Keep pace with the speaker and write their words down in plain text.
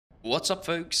What's up,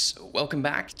 folks? Welcome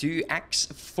back to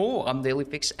X4. I'm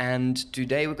Dailyfix, and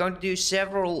today we're going to do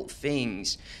several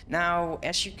things. Now,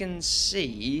 as you can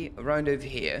see around over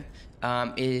here,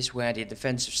 is where the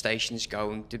defensive station is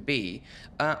going to be.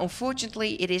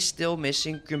 Unfortunately, it is still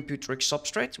missing computeric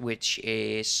substrate, which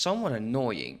is somewhat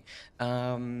annoying.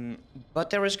 But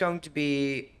there is going to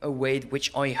be a way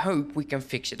which I hope we can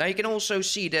fix it. Now, you can also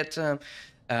see that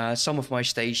some of my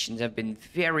stations have been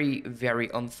very, very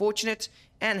unfortunate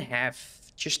and have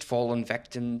just fallen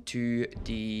victim to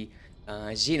the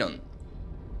Xenon.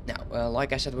 Now,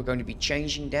 like I said, we're going to be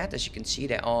changing that. As you can see,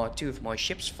 there are two of my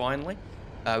ships finally.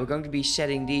 We're going to be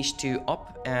setting these two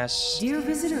up as... Dear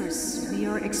visitors, we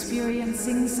are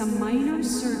experiencing some minor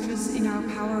surges in our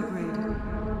power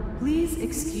grid. Please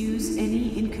excuse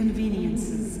any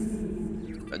inconveniences.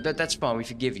 That's fine, we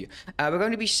forgive you. We're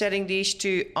going to be setting these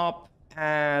two up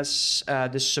as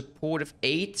the supportive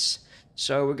aids.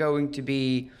 So we're going to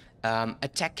be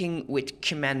attacking with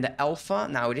Commander Alpha.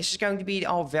 Now, this is going to be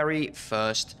our very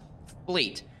first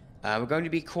fleet. We're going to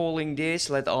be calling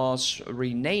this, let us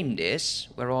rename this.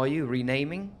 Where are you?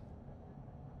 Renaming?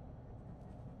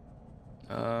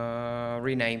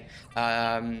 Rename.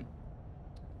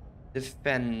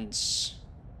 Defense.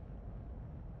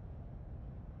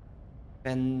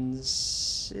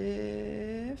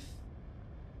 Defensive.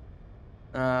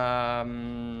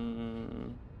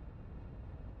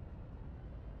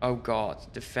 Oh god,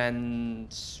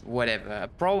 defense, whatever. I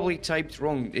probably typed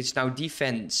wrong. It's now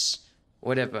defense,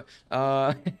 whatever.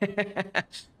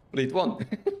 Fleet 1.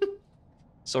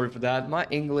 Sorry for that. My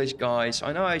English, guys.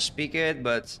 I know I speak it,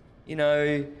 but, you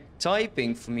know,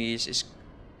 typing for me is...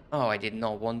 Oh, I did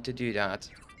not want to do that.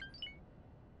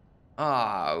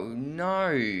 Oh,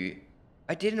 no.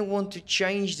 I didn't want to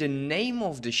change the name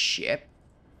of the ship.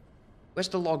 Where's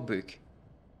the logbook?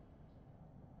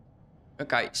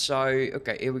 Okay, so,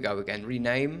 okay, here we go again.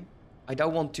 Rename. I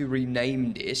don't want to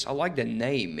rename this. I like the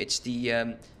name. It's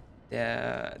the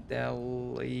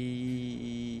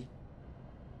Dailyfix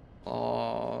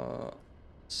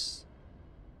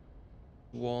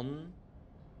Swan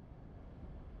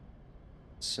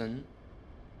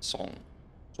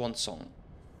song.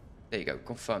 There you go.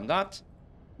 Confirm that.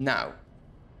 Now,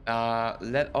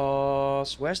 let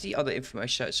us... Where's the other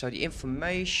information? So the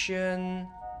information...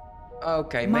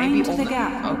 Okay, maybe on the...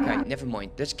 Okay, never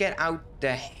mind. Let's get out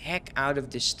the heck out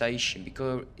of this station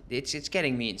because it's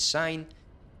getting me insane.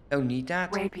 Don't need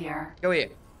that. Rapier. Go here.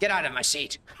 Get out of my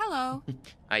seat. Hello.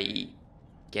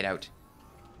 Get out.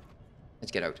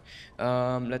 Let's get out.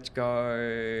 Let's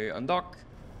go undock.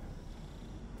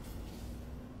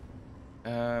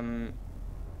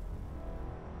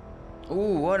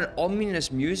 Ooh, what an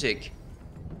ominous music.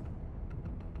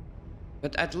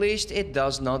 But at least it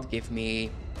does not give me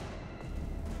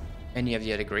any of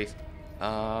the other grief.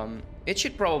 It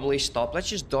should probably stop. Let's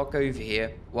just dock over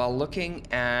here while looking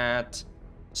at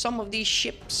some of these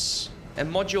ships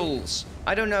and modules.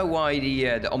 I don't know why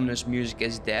the ominous music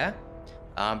is there,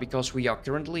 because we are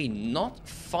currently not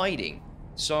fighting.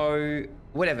 So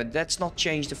whatever, let's not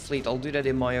change the fleet. I'll do that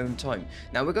in my own time.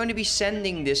 Now we're going to be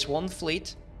sending this one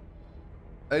fleet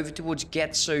over towards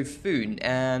Getso Foon,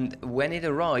 and when it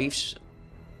arrives...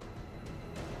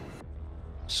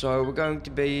 So we're going to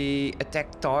be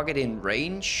attack target in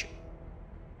range.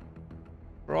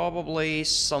 Probably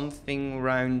something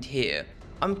around here.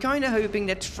 I'm kind of hoping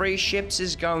that 3 ships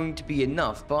is going to be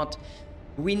enough, but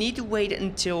we need to wait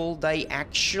until they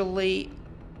actually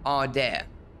are there.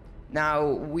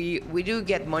 Now, we do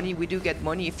get money. We do get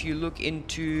money if you look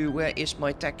into where is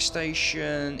my tech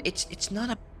station. It's not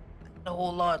a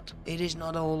whole lot. It is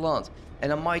not a whole lot.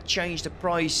 And I might change the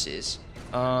prices.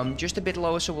 Just a bit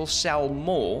lower, so we'll sell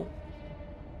more.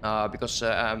 Because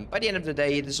by the end of the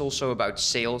day, it is also about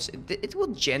sales. It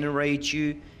will generate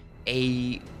you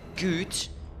a good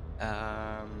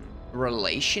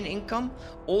relation income.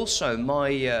 Also,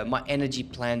 my energy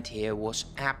plant here was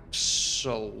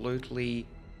absolutely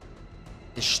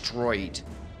destroyed.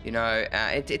 You know,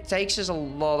 it takes us a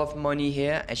lot of money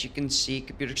here. As you can see,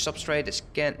 computer substrate is...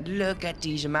 Look at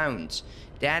these amounts.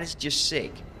 That is just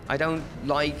sick. I don't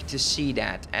like to see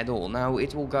that at all. Now,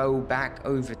 it will go back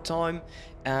over time.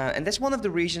 And that's one of the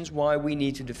reasons why we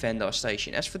need to defend our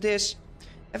station. As for this,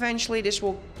 eventually this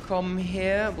will come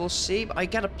here. We'll see. But I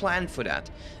got a plan for that.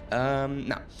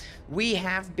 Now, we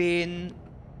have been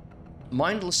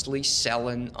mindlessly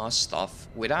selling our stuff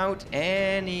without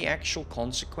any actual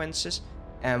consequences.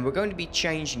 And we're going to be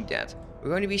changing that. We're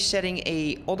going to be setting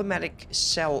a automatic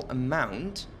sell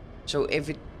amount. So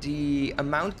if the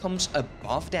amount comes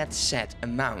above that set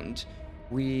amount,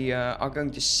 we are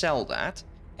going to sell that.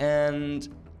 And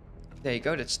There you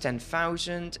go, that's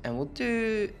 10,000. And we'll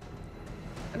do...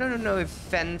 I don't know if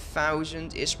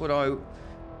 10,000 is what I...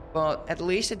 But at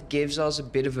least it gives us a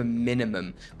bit of a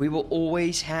minimum. We will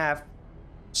always have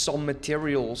some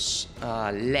materials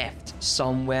left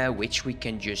somewhere which we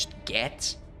can just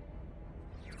get.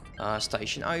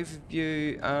 Station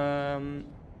overview.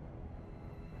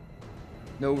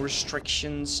 No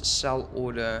restrictions. Sell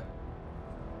order.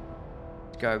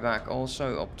 Go back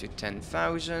also up to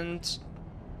 10,000.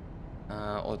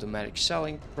 Automatic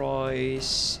selling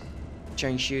price.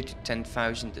 Change you to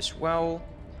 10,000 as well.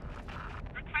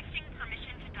 Requesting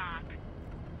permission to dock.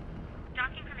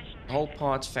 Docking permission. Whole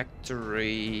parts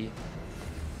factory.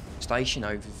 Station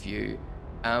overview.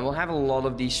 We'll have a lot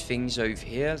of these things over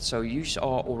here. So you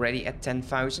are already at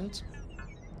 10,000.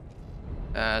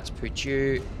 Let's put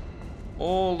you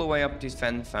all the way up to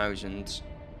 10,000.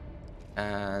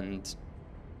 And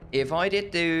if I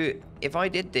did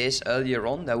this earlier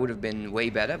on, that would have been way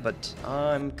better, but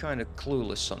I'm kind of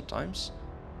clueless sometimes.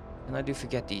 And I do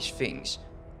forget these things.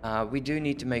 We do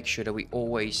need to make sure that we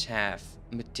always have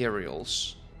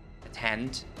materials at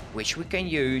hand, which we can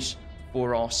use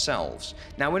for ourselves.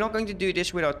 Now, we're not going to do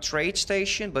this with our trade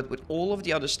station, but with all of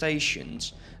the other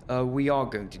stations, we are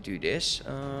going to do this.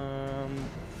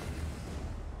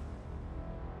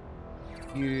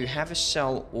 You have a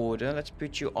sell order. Let's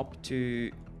put you up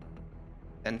to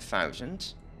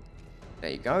 10,000. There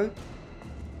you go.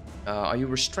 Are you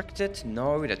restricted?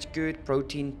 No, that's good.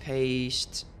 Protein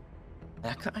paste.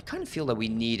 I kind of feel that we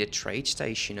need a trade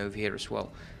station over here as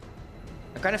well.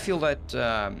 I kind of feel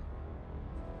that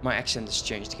my accent has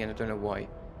changed again. I don't know why.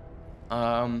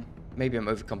 Maybe I'm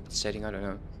overcompensating. I don't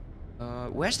know.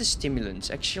 Where's the stimulants?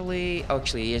 Actually,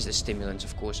 here's the stimulants,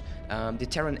 of course. The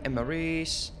Terran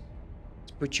MREs.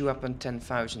 Let's put you up on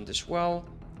 10,000 as well.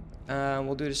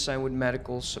 We'll do the same with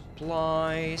medical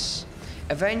supplies.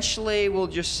 Eventually, we'll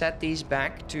just set these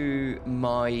back to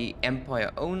my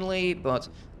empire only. But,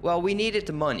 well, we needed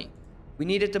the money. We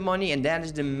needed the money, and that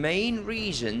is the main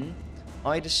reason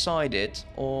I decided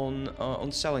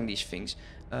on selling these things.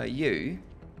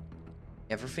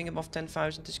 Everything above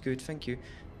 10,000 is good, thank you.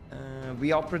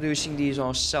 We are producing these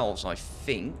ourselves, I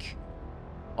think.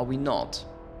 Are we not?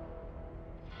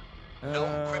 No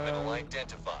criminal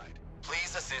identified.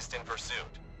 Please assist in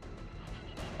pursuit.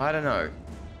 I don't know.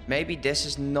 Maybe this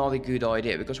is not a good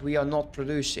idea because we are not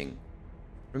producing.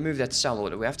 Remove that sell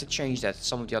order. We have to change that at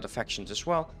some of the other factions as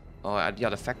well. Or at the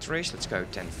other factories. Let's go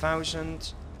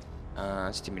 10,000.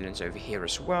 Stimulants over here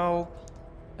as well.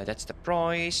 That's the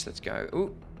price. Let's go.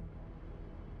 Ooh.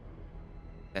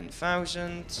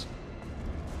 10,000.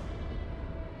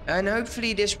 And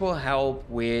hopefully this will help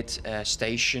with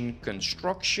station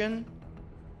construction.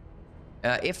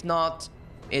 If not,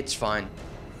 it's fine.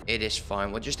 It is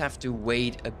fine. We'll just have to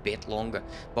wait a bit longer.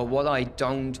 But what I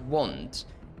don't want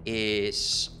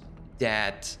is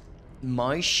that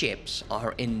my ships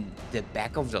are in the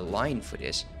back of the line for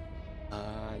this.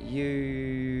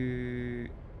 You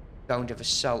don't have a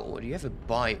sell order. You have a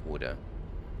buy order.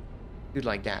 Dude,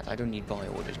 like that. I don't need buy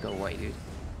orders. Go away, dude.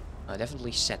 I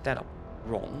definitely set that up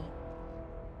wrong.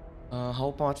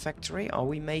 Hull part factory. Are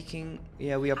we making?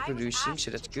 Yeah, we are producing,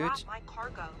 so that's good.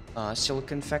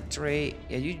 Silicon factory.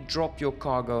 Yeah, you drop your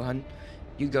cargo, hun.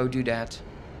 You go do that.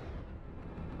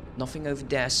 Nothing over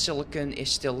there. Silicon is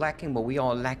still lacking, but we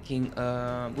are lacking.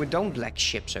 We don't lack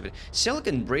ships over there.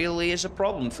 Silicon really is a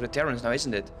problem for the Terrans now,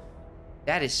 isn't it?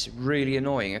 That is really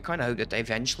annoying. I kind of hope that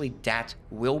eventually that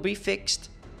will be fixed.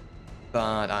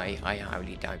 But I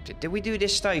highly doubt it. Did we do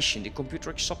this station? The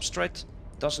computer substrate?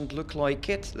 Doesn't look like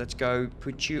it. Let's go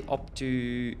put you up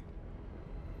to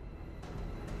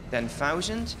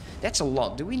 10,000. That's a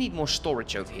lot. Do we need more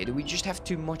storage over here? Do we just have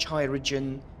too much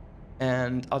hydrogen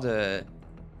and other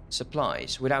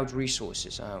supplies without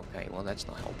resources? Oh, okay, well that's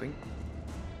not helping.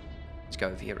 Let's go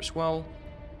over here as well.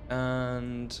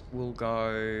 And we'll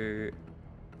go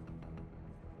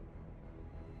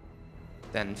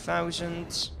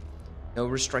 10,000. No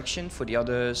restriction for the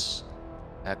others.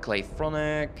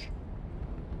 Claythronic.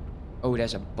 Oh,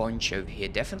 there's a bunch over here.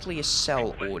 Definitely a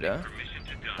sell order.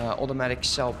 Automatic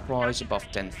sell price above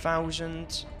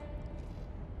 10,000.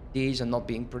 These are not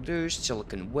being produced.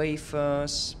 Silicon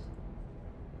wafers.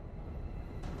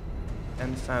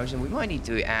 10,000. We might need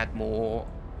to add more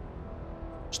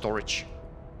storage.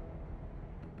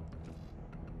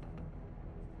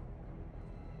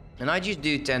 And I just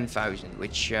do 10,000,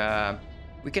 which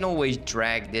we can always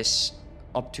drag this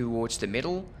up towards the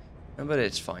middle, but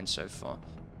it's fine so far.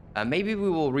 Maybe we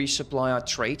will resupply our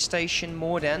trade station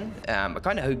more then. I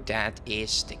kind of hope that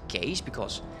is the case,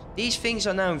 because these things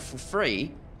are now for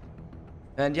free,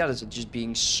 and the others are just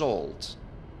being sold.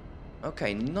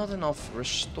 Okay, not enough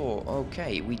restore.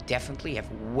 Okay, we definitely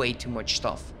have way too much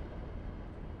stuff.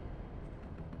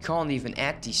 Can't even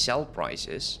add these sell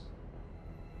prices.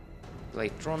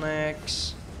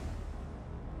 Electronics.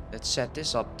 Let's set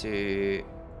this up to...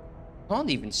 Can't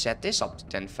even set this up to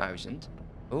 10,000.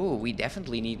 Oh, we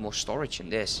definitely need more storage in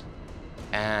this.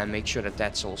 And make sure that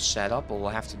that's all set up, or we'll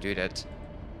have to do that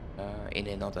in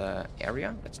another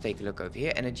area. Let's take a look over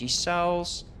here. Energy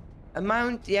cells.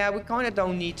 Amount, yeah, we kind of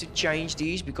don't need to change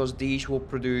these because these will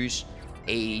produce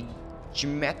a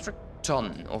geometric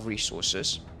ton of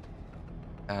resources.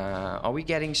 Are we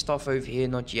getting stuff over here?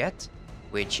 Not yet,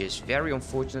 which is very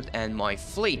unfortunate. And my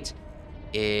fleet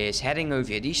is heading over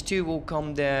here. These two will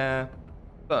come there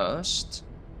first.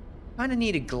 I kind of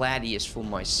need a Gladius for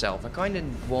myself. I kind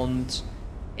of want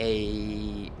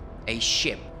a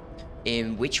ship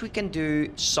in which we can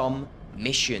do some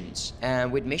missions.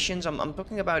 And with missions, I'm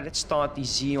talking about, let's start the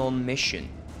Xeon mission.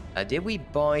 Did we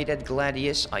buy that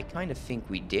Gladius? I kind of think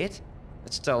we did.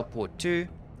 Let's teleport to.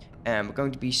 And we're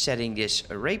going to be setting this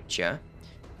Rapture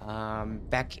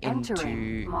back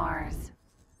into Mars.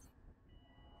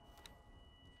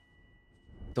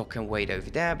 Dock and wait over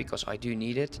there because I do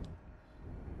need it.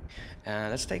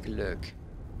 Let's take a look.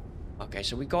 Okay,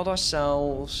 so we got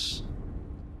ourselves...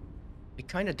 I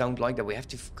kind of don't like that we have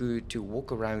to go to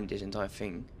walk around this entire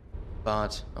thing.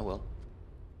 But, oh well.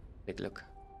 Take a look.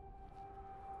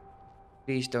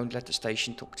 Please don't let the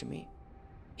station talk to me.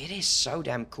 It is so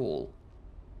damn cool.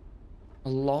 I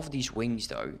love these wings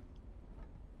though.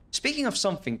 Speaking of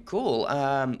something cool,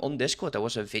 on Discord there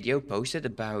was a video posted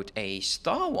about a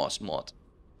Star Wars mod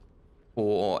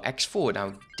for X4.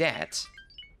 Now that,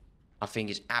 I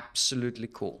think is absolutely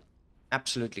cool.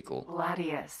 Absolutely cool.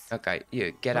 Gladius. Okay,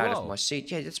 you get out of my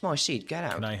seat. Yeah, that's my seat. Get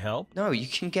out. Can I help? No, you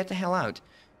can get the hell out.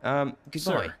 Goodbye.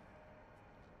 Sir.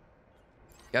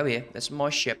 Go here. That's my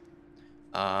ship.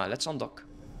 Let's undock.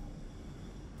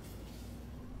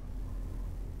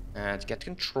 And get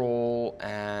control.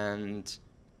 And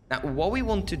now what we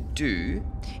want to do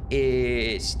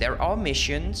is, there are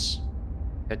missions.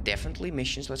 There are definitely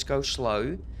missions. Let's go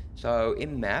slow. So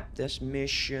in map, there's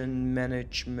mission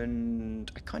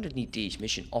management. I kind of need these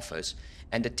mission offers.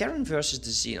 And the Terran versus the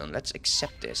Xenon. Let's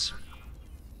accept this.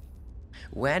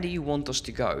 Where do you want us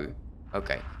to go?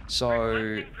 Okay,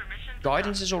 so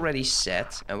guidance is already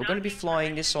set. And we're going to be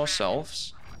flying this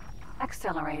ourselves.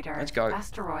 Accelerator. Let's go.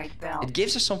 Asteroid belt. It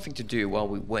gives us something to do while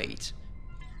we wait.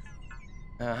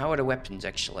 How are the weapons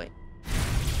actually?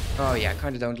 Oh yeah, I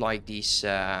kind of don't like these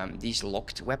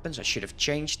locked weapons. I should have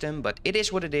changed them, but it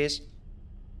is what it is.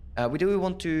 We do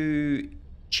want to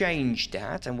change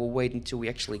that, and we'll wait until we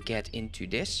actually get into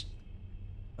this.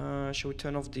 Shall we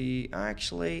turn off the...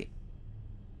 Actually...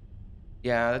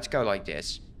 Yeah, let's go like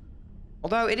this.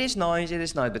 Although it is nice,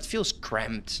 but it feels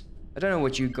cramped. I don't know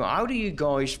what you guys... How do you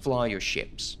guys fly your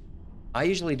ships? I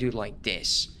usually do like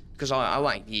this, because I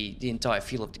like the entire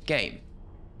feel of the game.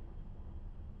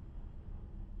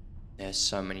 There's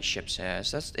so many ships here.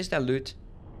 So is there loot?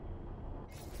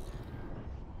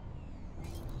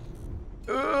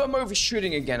 I'm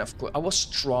overshooting again, of course. I was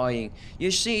trying. You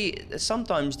see,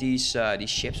 sometimes these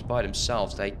ships by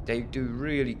themselves, they do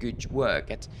really good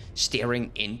work at steering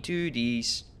into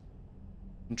these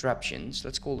contraptions.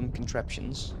 Let's call them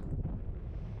contraptions,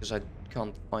 because I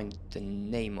can't find the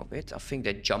name of it. I think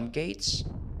they're jump gates.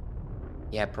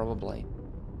 Yeah, probably.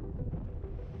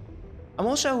 I'm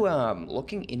also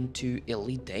looking into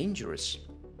Elite Dangerous.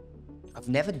 I've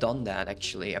never done that,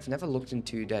 actually. I've never looked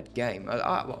into that game.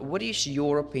 What is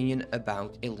your opinion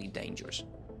about Elite Dangerous?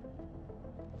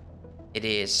 It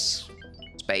is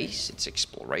space, it's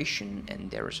exploration,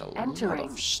 and there is a lot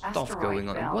of stuff going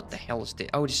on. Belt. What the hell is this?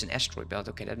 Oh, this is an asteroid belt.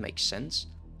 Okay, that makes sense.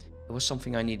 It was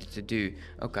something I needed to do.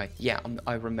 Okay, yeah,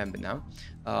 I remember now.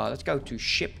 Let's go to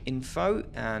ship info,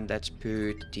 and let's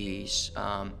put these...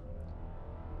 I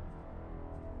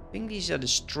think these are the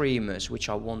streamers, which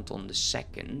I want on the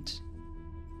second.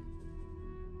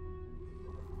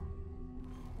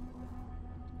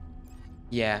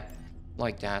 Yeah,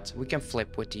 like that. We can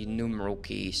flip with the numeral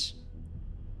keys.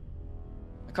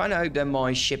 I kind of hope that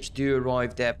my ships do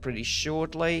arrive there pretty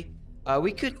shortly.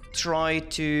 We could try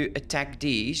to attack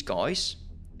these guys.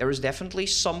 There is definitely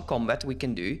some combat we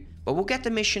can do. But we'll get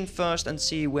the mission first and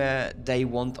see where they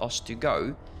want us to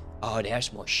go. Oh,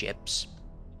 there's more ships.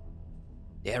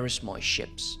 There is my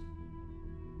ships.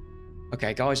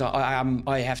 Okay, guys,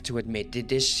 I have to admit,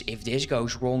 if this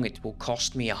goes wrong, it will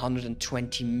cost me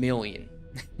 120 million.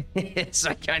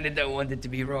 So I kind of don't want it to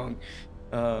be wrong.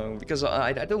 Because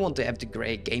I don't want to have the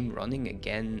great game running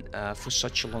again for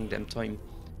such a long damn time.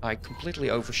 I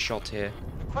completely overshot here.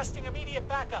 Requesting immediate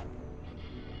backup.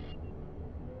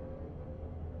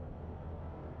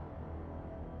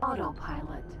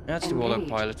 Autopilot. Let's do Engaged.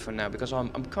 autopilot for now, because I'm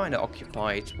kind of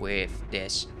occupied with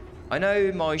this. I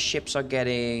know my ships are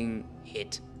getting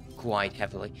hit quite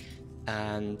heavily,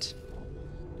 and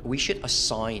we should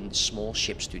assign small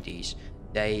ships to these.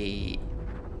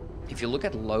 If you look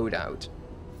at loadout,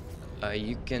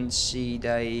 you can see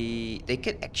they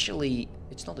could actually.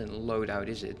 It's not in loadout,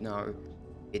 is it? No,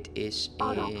 it is in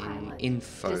Autopilot.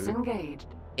 info. Disengaged.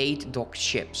 8 docked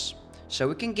ships, so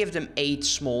we can give them 8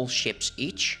 small ships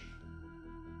each,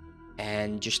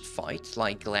 and just fight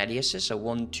like gladiuses. So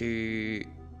 1, 2.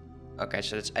 Okay,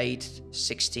 so that's 8,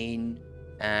 16,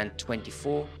 and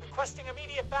 24. Requesting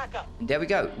immediate backup. And there we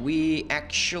go. We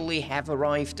actually have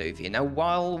arrived over here. Now,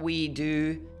 while we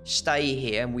do stay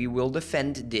here, we will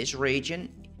defend this region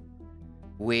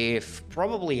with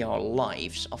probably our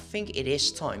lives. I think it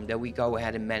is time that we go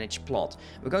ahead and manage plot.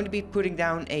 We're going to be putting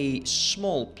down a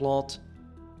small plot,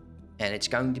 and it's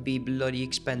going to be bloody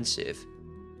expensive.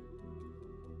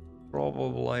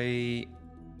 Probably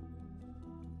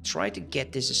try to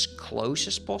get this as close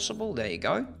as possible. There you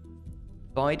go.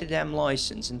 Buy the damn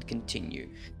license and continue.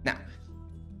 Now,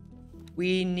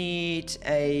 we need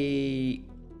a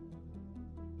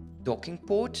docking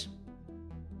port.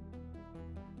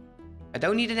 I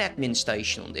don't need an admin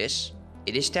station on this.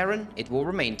 It is Terran. It will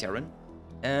remain Terran.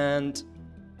 And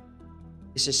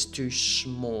this is too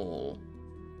small.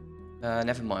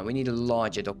 Never mind. We need a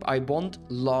larger dock. I want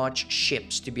large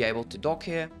ships to be able to dock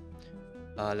here.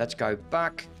 Let's go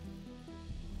back.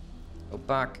 Go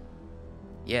back.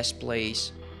 Yes,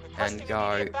 please. And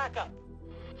go.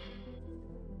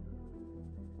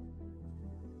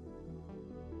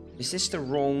 Is this the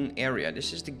wrong area?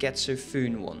 This is the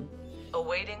Getsofoon one.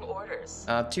 Awaiting orders.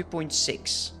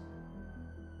 2.6.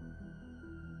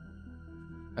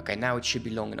 Okay, now it should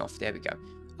be long enough. There we go.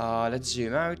 Let's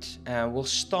zoom out. And we'll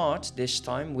start this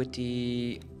time with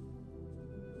the...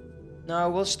 No,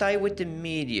 we'll stay with the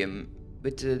medium.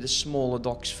 With the smaller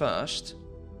docks first.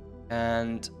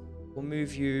 And we'll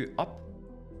move you up.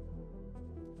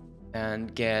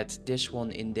 And get this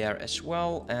one in there as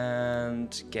well.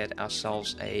 And get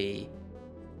ourselves a...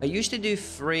 I used to do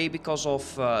 3 because of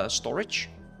storage.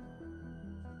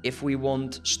 If we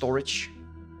want storage,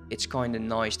 it's kind of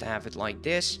nice to have it like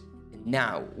this. And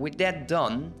now, with that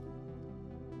done...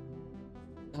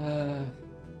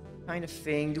 kind of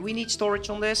thing. Do we need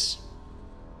storage on this?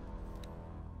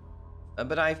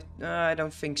 But I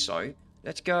don't think so.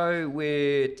 Let's go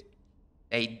with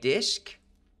a disc.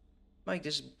 Make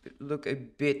this look a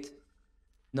bit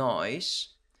nice.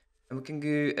 And we can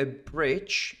do a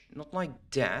bridge. Not like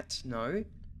that, no.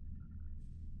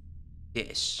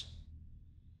 This.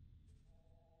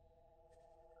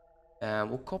 And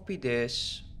we'll copy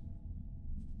this.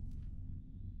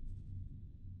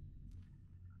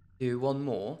 Do one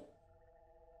more.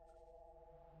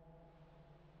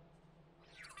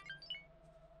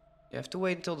 You have to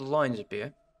wait until the lines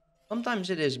appear. Sometimes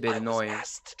it is a bit annoying.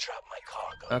 To drop my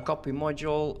cargo. Copy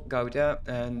module, go there,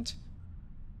 and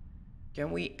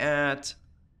can we add?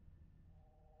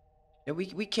 Yeah,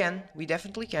 we can. We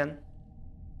definitely can.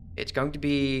 It's going to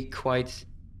be quite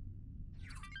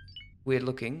weird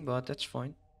looking, but that's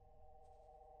fine.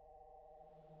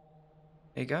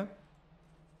 There you go.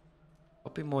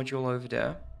 Copy module over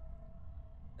there,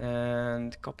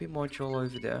 and copy module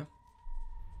over there.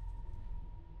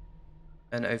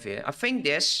 And over here. I think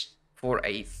this, for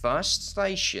a first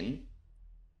station,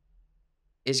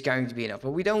 is going to be enough.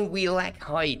 But we lack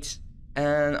height.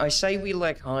 And I say we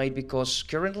lack height because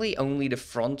currently only the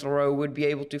front row would be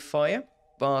able to fire.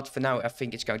 But for now, I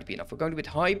think it's going to be enough. We're going to with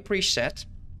high preset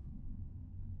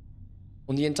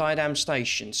on the entire damn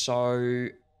station. So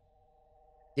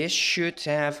this should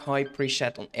have high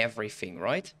preset on everything,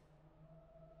 right?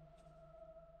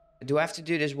 Do I have to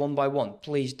do this one by one?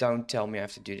 Please don't tell me I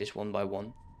have to do this one by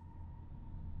one.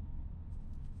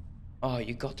 Oh,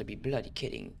 you got to be bloody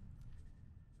kidding.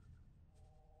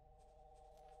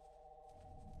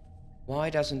 Why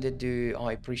doesn't it do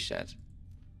high preset?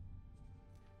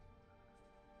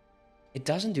 It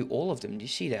doesn't do all of them, do you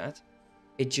see that?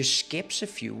 It just skips a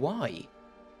few, why?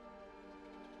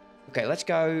 Okay, let's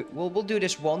go. We'll do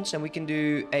this once and we can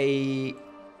do a...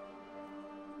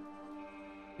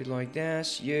 like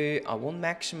this. Yeah, I want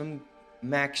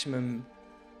maximum.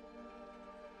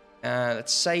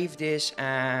 Let's save this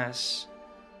as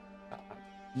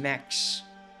max.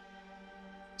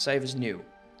 Save as new.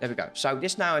 There we go. So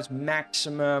this now is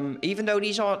maximum. Even though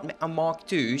these are Mark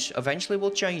 2s, eventually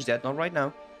we'll change that. Not right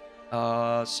now.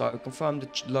 So confirm the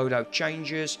loadout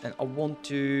changes, and I want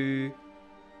to.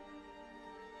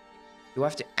 Do I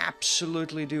have to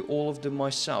absolutely do all of them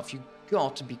myself? You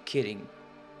got to be kidding.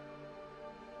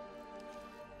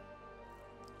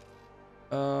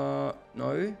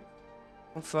 No.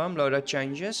 Confirm loadout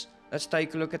changes. Let's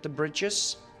take a look at the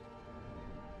bridges.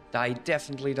 They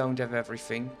definitely don't have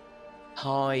everything.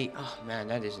 High. Oh man,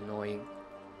 that is annoying.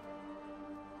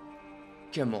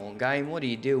 Come on, game. What are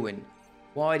you doing?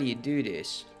 Why do you do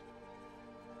this?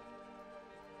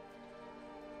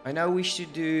 I know we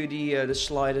should do the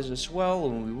sliders as well,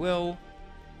 and we will.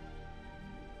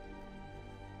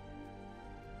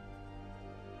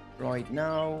 Right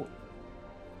now.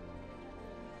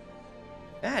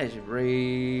 That is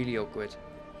really awkward.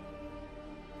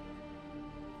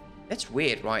 That's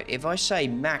weird, right? If I say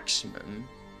maximum,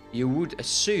 you would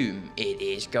assume it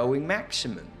is going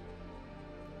maximum.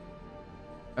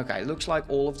 Okay, looks like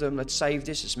all of them. Let's save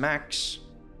this as max.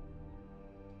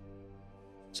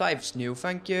 Save as new,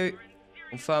 thank you.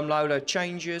 Confirm loadout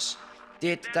changes.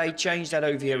 Did they change that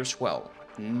over here as well?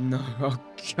 No, oh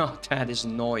god, that is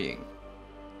annoying.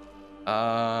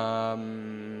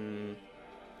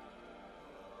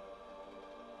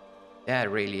 That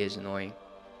really is annoying.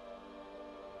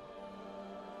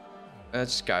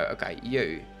 Let's go. Okay,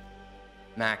 you.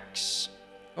 Max.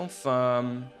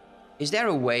 Confirm. Is there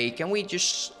a way? Can we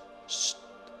just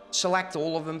select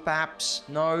all of them perhaps?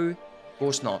 No? Of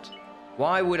course not.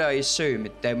 Why would I assume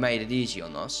they made it easy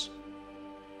on us?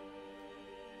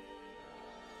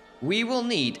 We will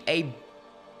need a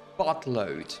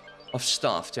buttload of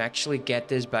stuff to actually get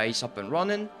this base up and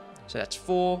running. So that's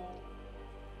 4.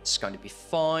 It's going to be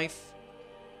 5.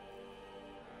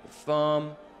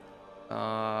 Confirm.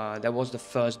 That was the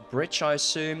first bridge, I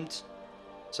assumed.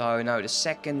 So now the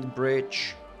second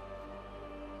bridge.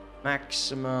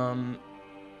 Maximum.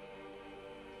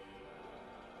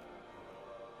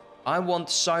 I want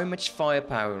so much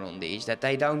firepower on these that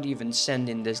they don't even send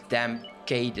in this damn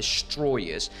K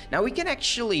destroyers. Now we can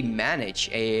actually manage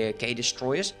a K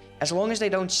destroyers. As long as they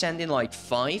don't send in like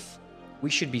 5, we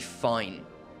should be fine.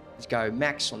 Let's go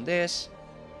max on this.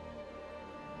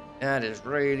 That is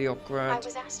really awkward. I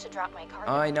was asked to drop my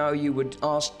cargo. I know you would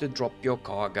ask to drop your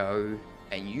cargo.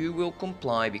 And you will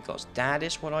comply because that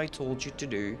is what I told you to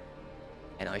do.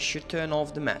 And I should turn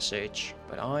off the message.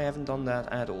 But I haven't done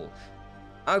that at all.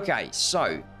 Okay,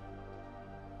 so.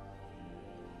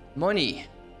 Money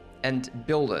and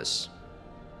builders.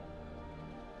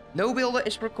 No builder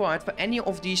is required for any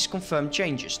of these confirmed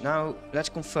changes. Now, let's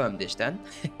confirm this then.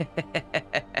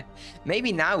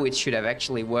 Maybe now it should have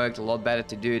actually worked a lot better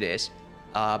to do this.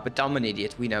 But I'm an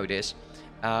idiot, we know this.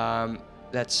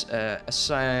 Let's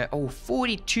assign... Oh,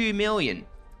 42 million.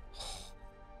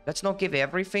 Let's not give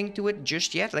everything to it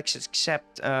just yet. Let's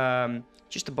accept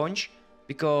just a bunch.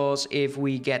 Because if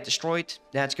we get destroyed,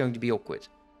 that's going to be awkward.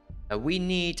 We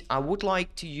need... I would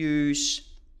like to use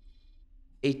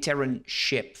a Terran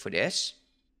ship for this.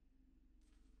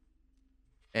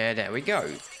 And there we go.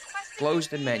 Close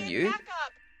the menu.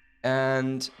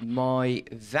 And my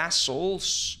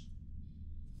vassals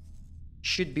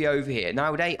should be over here.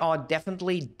 Now, they are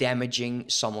definitely damaging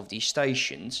some of these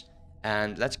stations.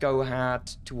 And let's go ahead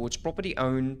towards property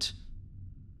owned.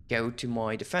 Go to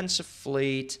my defensive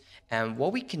fleet. And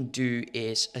what we can do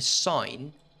is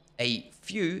assign a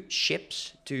few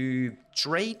ships to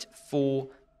trade for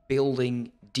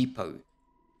building depot.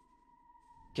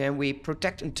 Can we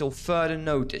protect until further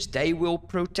notice? They will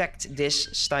protect this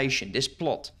station, this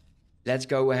plot. Let's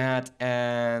go ahead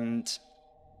and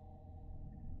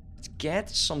get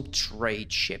some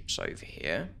trade ships over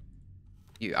here.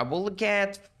 I will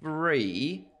get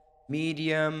 3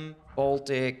 medium,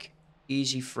 Baltic,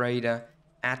 easy freighter,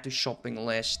 add to shopping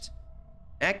list.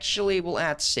 Actually, we'll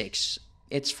add 6.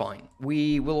 It's fine.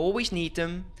 We will always need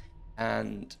them.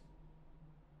 And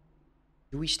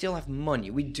do we still have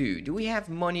money? We do. Do we have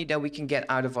money that we can get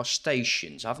out of our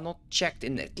stations? I've not checked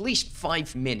in at least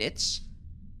 5 minutes.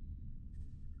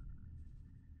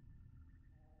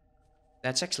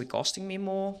 That's actually costing me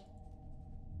more.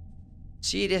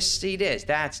 See this, see this.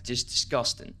 That's just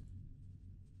disgusting.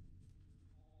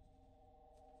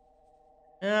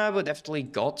 We definitely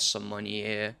got some money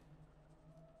here.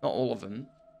 Not all of them.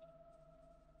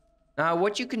 Now,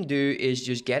 what you can do is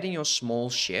just get in your small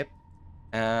ship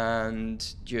and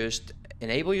just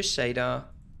enable your SATA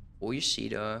or your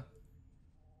CEDA.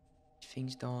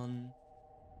 Things done.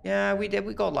 Yeah, we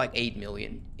got like 8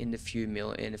 million in a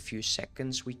few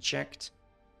seconds we checked.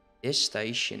 This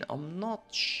station, I'm not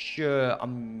sure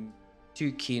I'm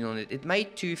too keen on it. It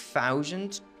made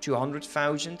 200,000.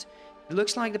 It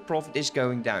looks like the profit is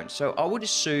going down. So I would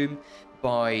assume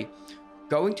by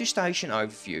going to station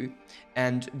overview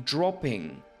and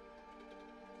dropping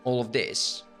all of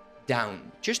this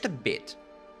down just a bit,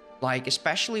 like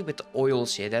especially with the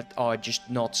oils here that are just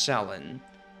not selling,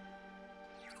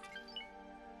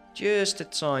 Just a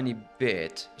tiny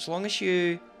bit. As long as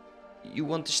you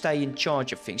want to stay in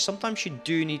charge of things. Sometimes you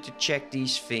do need to check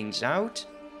these things out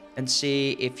and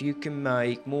see if you can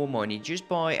make more money just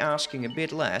by asking a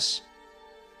bit less.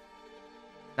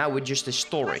 Now with just the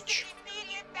storage.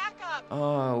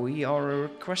 Oh, we are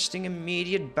requesting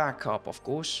immediate backup, of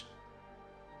course.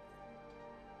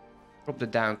 Dropped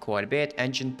it down quite a bit.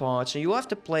 Engine parts. And you have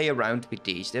to play around with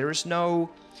these. There is no...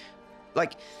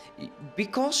 Like,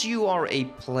 because you are a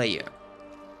player,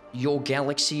 your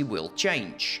galaxy will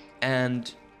change.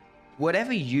 And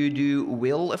whatever you do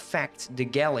will affect the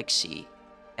galaxy.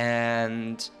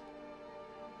 And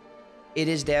it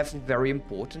is therefore very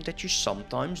important that you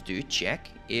sometimes do check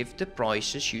if the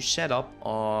prices you set up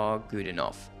are good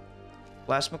enough.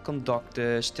 Plasma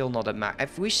conductor, still not at max.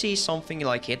 If we see something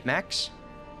like hit max,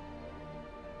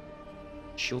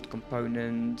 shield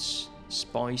components,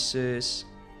 spices,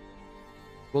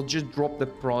 we'll just drop the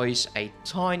price a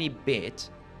tiny bit.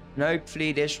 And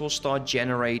hopefully this will start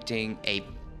generating a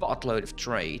buttload of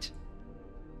trade.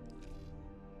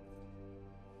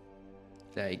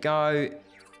 There you go.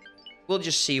 We'll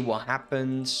just see what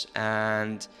happens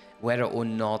and whether or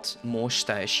not more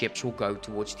ships will go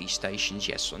towards these stations,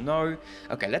 yes or no.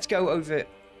 Okay, let's go over...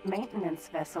 Maintenance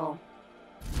vessel.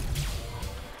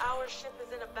 Our ship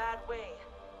is in a bad way.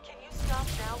 Can you stop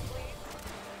now, please?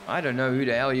 I don't know who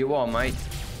the hell you are, mate.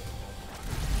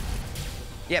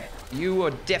 Yep, you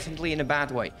are definitely in a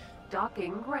bad way.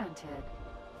 Docking granted.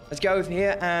 Let's go over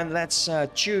here and let's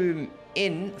tune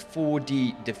in for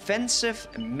the defensive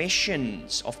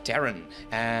missions of Terran.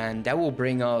 And that will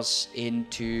bring us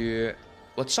into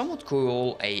what some would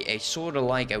call a sort of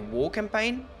like a war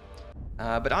campaign.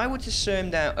 But I would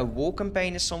assume that a war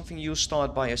campaign is something you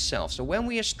start by yourself. So when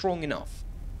we are strong enough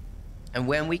and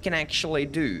when we can actually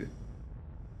do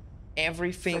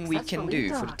everything we can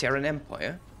do for the Terran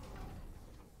Empire.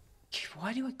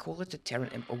 Why do I call it the Terran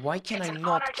Empire? Why can I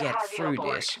not get through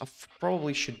this? I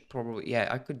probably should yeah,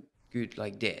 I could do it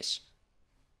like this.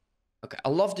 Okay, I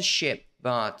love the ship,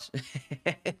 but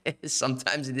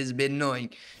sometimes it is a bit annoying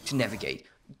to navigate.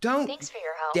 Thanks for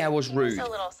your help. That was rude. Here's a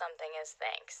little something as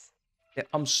thanks. Yeah,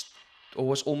 I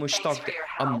was almost stuck there.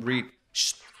 I'm really...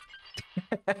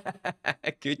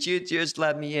 Could you just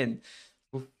let me in?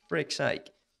 For frick's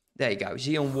sake. There you go,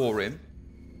 Xeon War Room.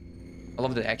 I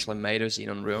love that they actually made a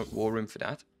Xeon War Room for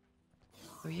that.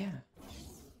 Oh yeah.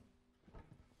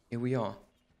 Here we are.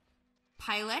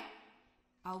 Pilot,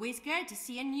 always good to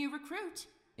see a new recruit.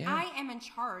 Yeah. I am in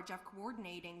charge of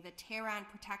coordinating the Terran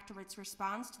Protectorate's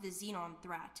response to the Xenon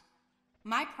threat.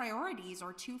 My priorities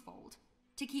are twofold: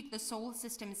 to keep the Sol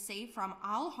system safe from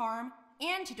all harm,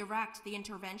 and to direct the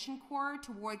Intervention Corps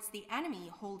towards the enemy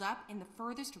holed up in the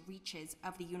furthest reaches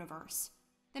of the universe.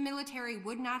 The military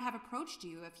would not have approached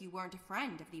you if you weren't a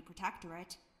friend of the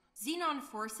Protectorate. Xenon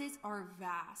forces are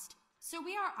vast, so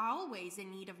we are always in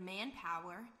need of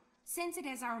manpower. Since it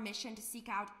is our mission to seek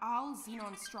out all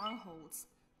Xenon strongholds,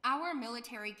 our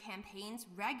military campaigns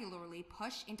regularly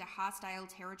push into hostile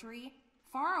territory,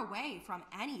 far away from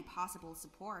any possible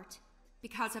support.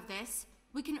 Because of this,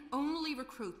 we can only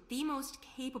recruit the most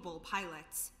capable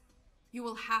pilots. You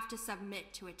will have to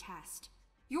submit to a test.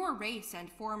 Your race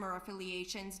and former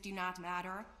affiliations do not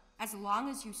matter, as long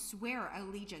as you swear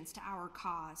allegiance to our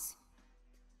cause.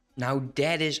 Now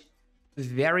that is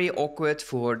very awkward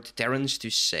for the Terrans to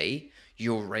say.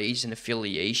 Your race and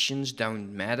affiliations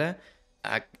don't matter,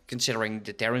 considering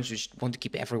the Terrans just want to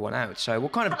keep everyone out. So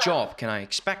what kind of job can I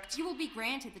expect? You will be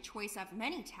granted the choice of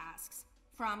many tasks,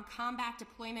 from combat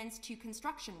deployments to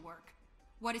construction work.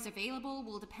 What is available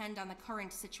will depend on the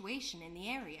current situation in the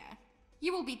area.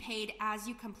 You will be paid as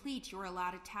you complete your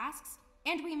allotted tasks,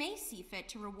 and we may see fit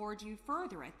to reward you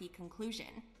further at the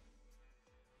conclusion.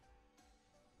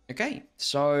 Okay,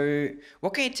 so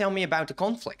what can you tell me about the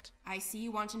conflict? I see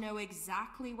you want to know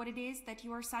exactly what it is that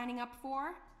you are signing up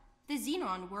for. The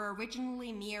Xenon were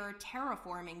originally mere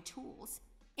terraforming tools,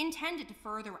 intended to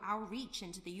further our reach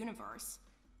into the universe.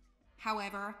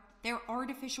 However, their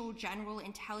artificial general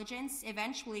intelligence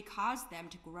eventually caused them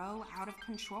to grow out of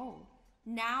control.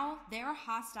 Now, their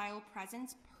hostile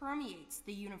presence permeates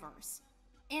the universe,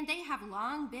 and they have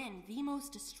long been the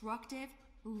most destructive,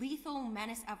 lethal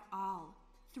menace of all,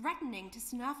 threatening to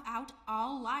snuff out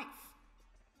all life.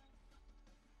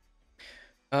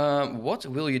 What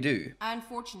will you do?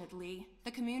 Unfortunately,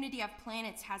 the community of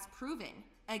planets has proven,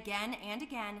 again and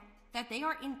again, that they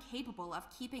are incapable of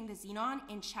keeping the Xenon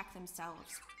in check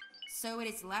themselves. So it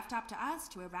is left up to us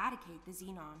to eradicate the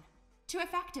Xenon. To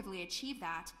effectively achieve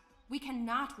that, we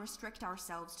cannot restrict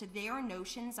ourselves to their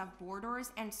notions of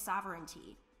borders and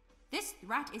sovereignty. This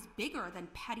threat is bigger than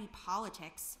petty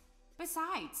politics.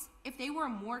 Besides, if they were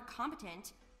more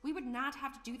competent, we would not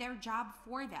have to do their job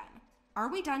for them.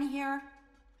 Are we done here?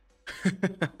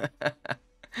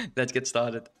 Let's get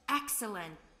started.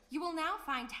 Excellent. You will now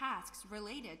find tasks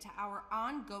related to our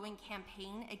ongoing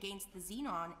campaign against the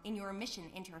Xenon in your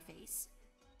mission interface.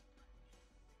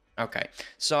 Okay,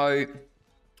 so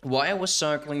why I was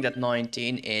circling that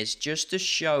 19 is just to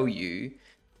show you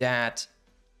that,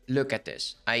 look at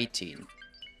this, 18,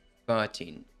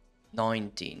 13,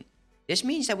 19. This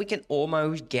means that we can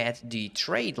almost get the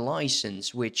trade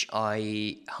license, which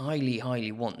I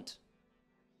highly want.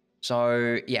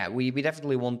 So yeah, we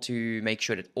definitely want to make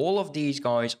sure that all of these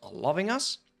guys are loving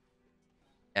us.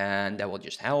 And that will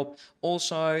just help.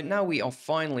 Also, now we are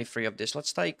finally free of this.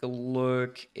 Let's take a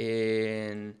look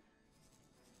in...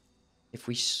 if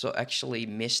we actually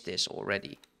missed this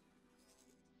already.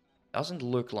 Doesn't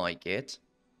look like it.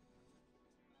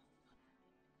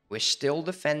 We're still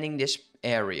defending this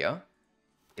area.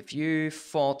 If you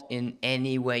fought in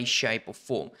any way, shape or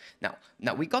form.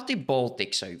 Now we got the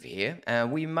Baltics over here.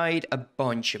 And we made a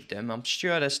bunch of them. I'm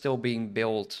sure they're still being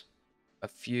built. A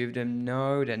few of them.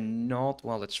 No, they're not.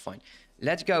 Well, that's fine.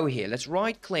 Let's go here. Let's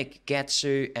right click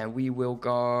Getsu. And we will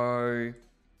go...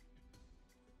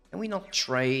 Can we not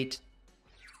trade?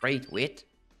 Trade with?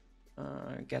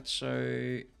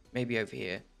 Getsu... Maybe over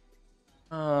here.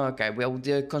 Okay, well,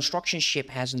 the construction ship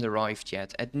hasn't arrived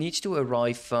yet. It needs to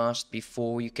arrive first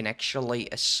before you can actually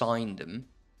assign them.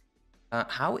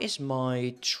 How is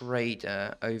my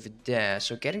trader over there?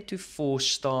 So getting to 4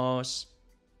 stars.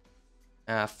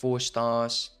 4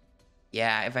 stars.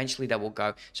 Yeah, eventually that will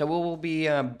go. So we will be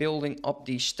building up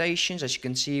these stations. As you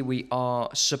can see, we are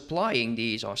supplying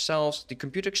these ourselves. The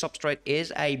computer substrate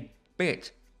is a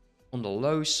bit on the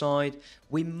low side.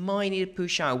 We might need to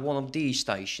push out one of these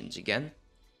stations again.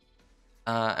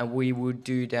 And we would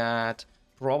do that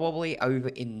probably over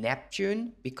in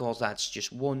Neptune, because that's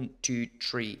just 1, 2,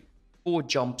 3, 4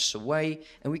 jumps away,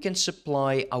 and we can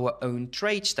supply our own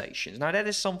trade stations. Now that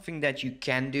is something that you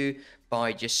can do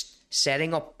by just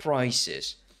setting up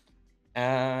prices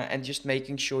and just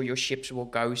making sure your ships will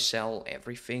go sell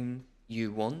everything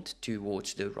you want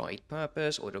towards the right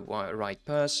purpose or the right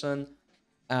person.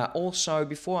 Also,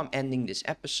 before I'm ending this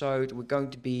episode, we're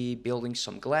going to be building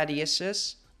some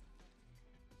gladiuses.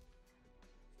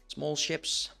 Small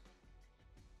ships.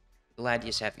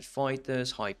 Gladius heavy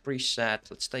fighters, high priest set.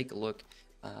 Let's take a look.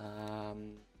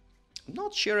 I'm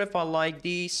not sure if I like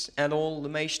these at all, the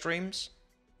Maystreams.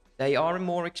 They are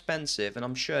more expensive, and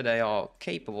I'm sure they are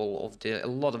capable of a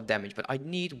lot of damage, but I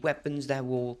need weapons that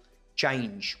will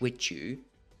change with you.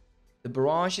 The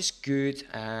barrage is good,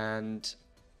 and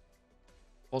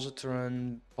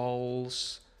positron,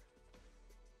 pulse.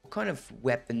 What kind of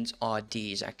weapons are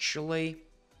these actually?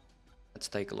 Let's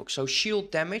take a look. So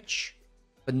shield damage,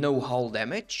 but no hull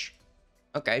damage.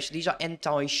 Okay, so these are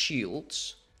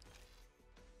anti-shields.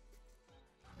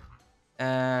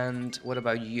 And what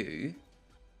about you?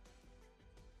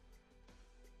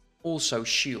 Also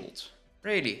shield.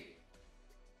 Really?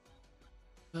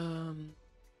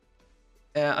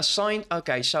 Assigned.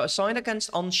 Okay, so assigned against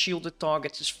unshielded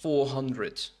targets is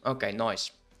 400. Okay, nice.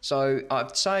 So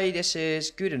I'd say this is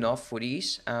good enough for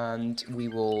these, and we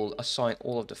will assign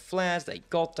all of the flares. They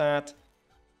got that.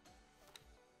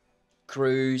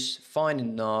 Crews, fine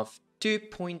enough.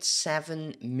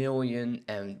 2.7 million,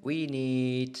 and we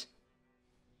need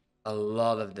a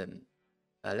lot of them.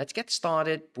 Let's get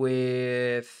started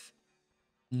with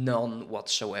none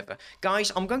whatsoever.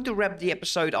 Guys, I'm going to wrap the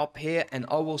episode up here, and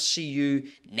I will see you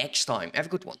next time. Have a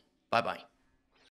good one. Bye-bye.